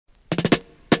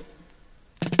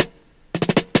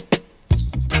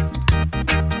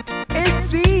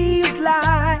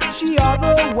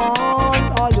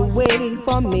one all the way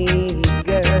for me,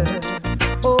 girl.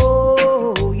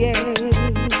 Oh yeah.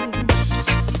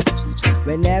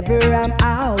 Whenever I'm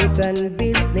out on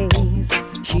business,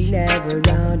 she never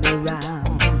run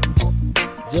around,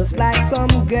 just like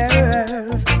some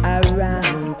girls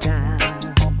around town.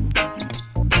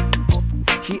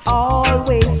 She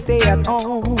always stay at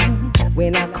home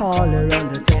when I call her on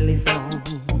the telephone.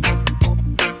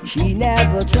 She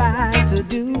never tried to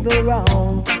do the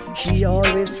wrong, she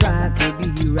always tried to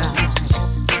be right.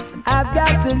 I've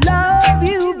got to love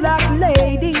you, black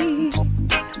lady.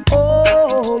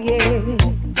 Oh yeah.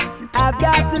 I've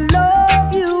got to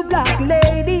love you, black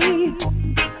lady,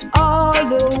 all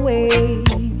the way.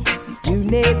 You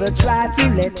never try to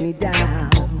let me down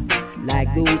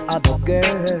like those other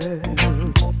girls.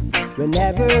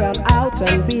 Whenever I'm out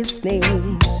on business,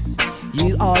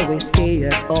 you always stay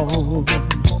at home.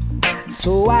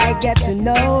 So I get to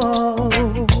know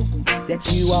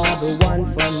that you are the one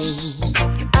for me.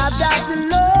 I've got to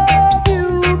love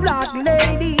you, black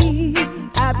lady.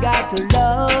 I've got to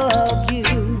love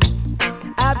you.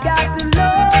 I've got to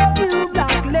love you,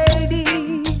 black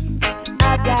lady.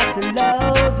 I've got to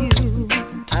love you.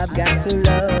 I've got to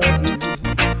love you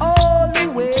all the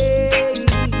way.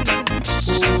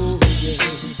 Oh yeah.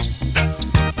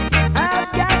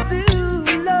 I've got to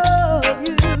love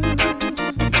you.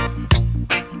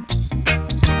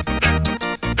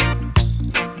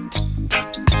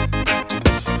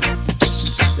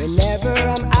 Whenever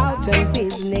I'm out on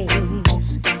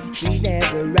business, she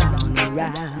never round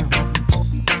around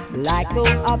like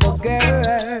those other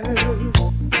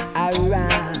girls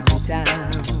around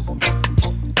town.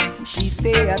 She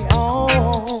stay at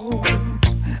home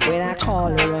when I call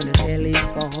her on the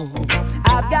telephone.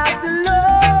 I've got to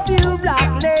love you,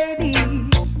 black lady.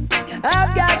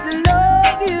 I've got to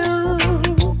love you.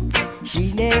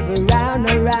 She never round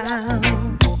around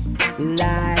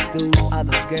like those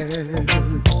other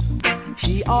girls.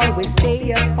 She always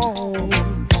stay at home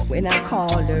when I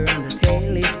call her on the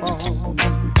telephone.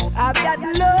 I've got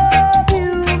to love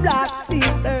you, black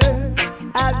sister.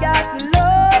 I've got to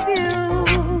love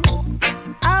you.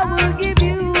 I will give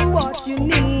you what you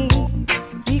need,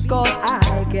 because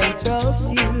I can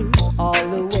trust you all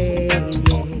the way,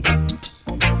 yeah,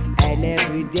 and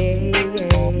every day,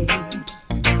 yeah.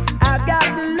 I've got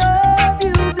to love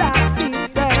you, black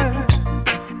sister.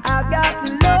 I've got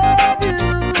to love you.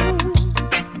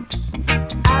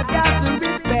 I've got to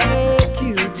respect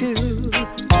you too,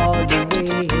 all the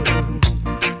way.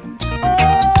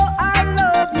 Oh, I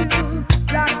love you,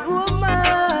 black woman.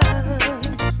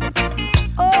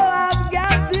 Oh, I've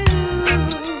got to,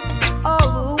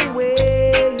 all the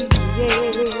way,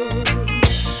 yeah.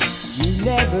 You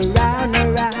never round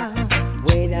around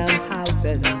when I'm out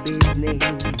on business.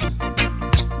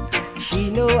 She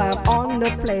know I'm on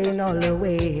the plane all the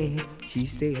way. She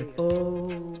stay at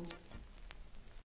home.